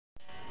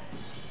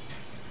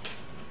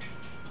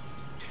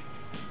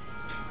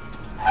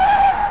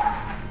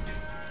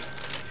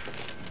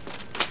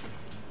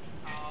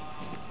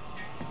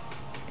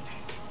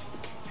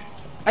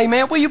Hey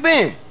man, where you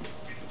been?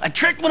 I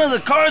tracked one of the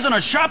cars on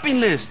our shopping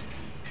list.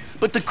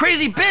 But the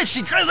crazy bitch,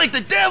 she drives like the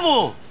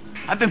devil.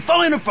 I've been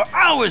following her for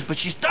hours, but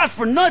she stops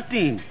for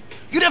nothing.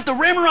 You'd have to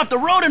ram her off the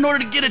road in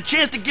order to get a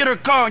chance to get her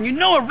car, and you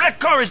know a wrecked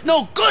car is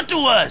no good to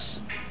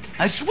us.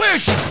 I swear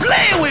she's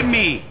playing with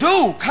me.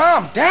 Dude,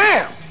 calm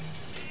down.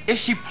 If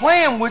she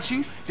playing with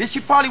you, then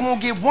she probably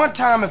won't get one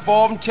time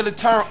involved until it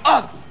turn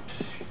ugly.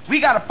 We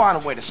gotta find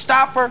a way to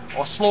stop her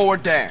or slow her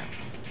down.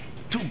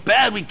 Too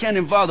bad we can't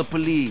involve the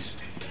police.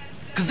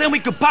 Cause then we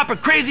could pop her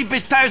crazy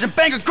bitch tires and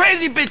bang her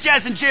crazy bitch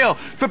ass in jail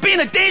for being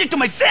a danger to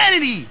my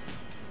sanity.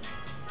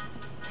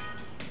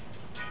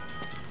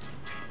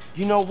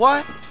 You know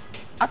what?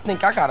 I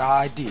think I got an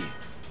idea.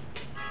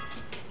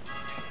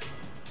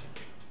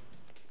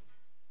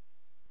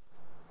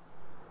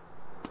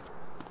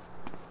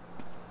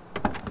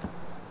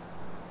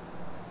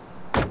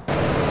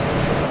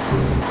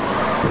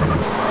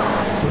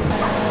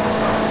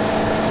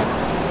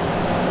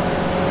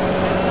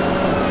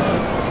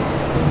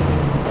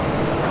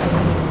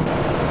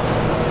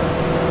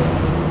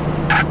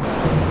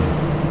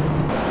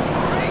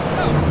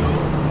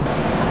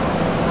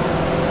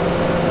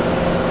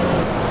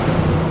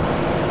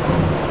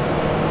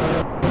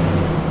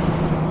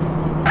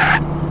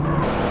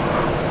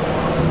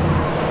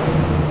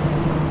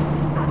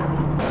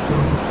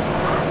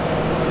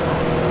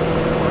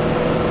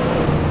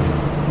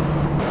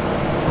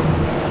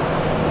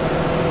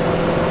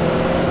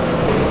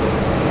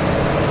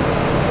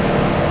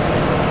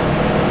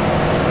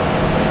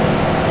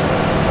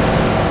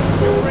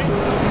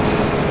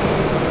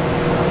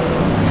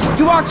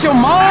 You out your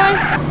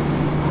mind?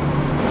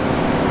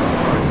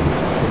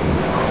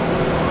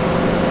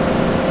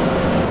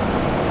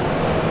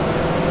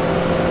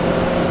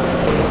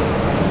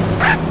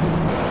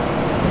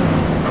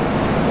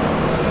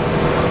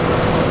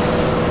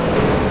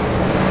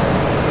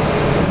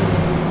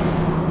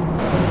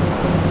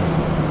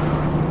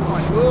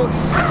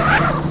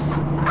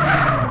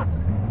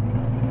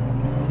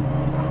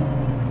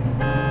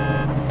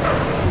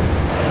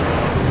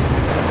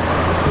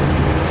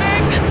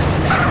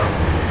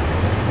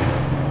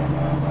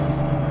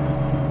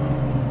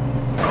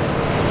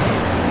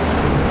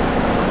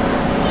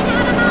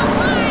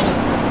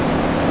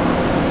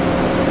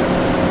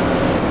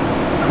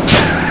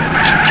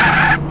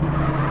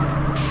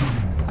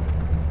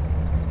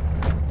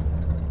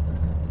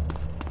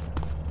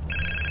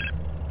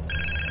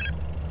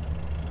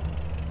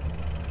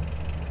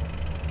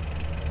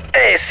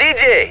 Hey,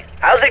 CJ,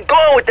 how's it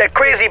going with that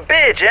crazy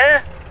bitch,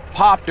 huh?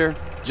 Popped her.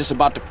 Just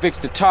about to fix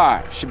the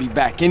tire. Should be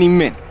back any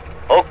minute.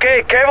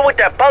 Okay, careful with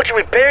that puncture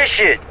repair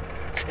shit.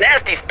 It's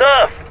nasty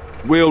stuff.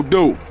 Will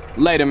do.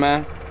 Later,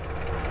 man.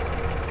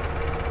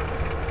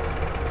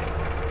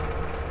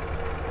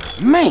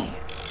 Man,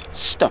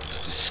 stuff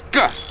is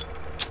disgusting.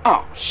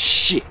 Oh,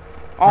 shit.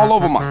 All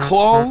over my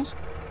clothes.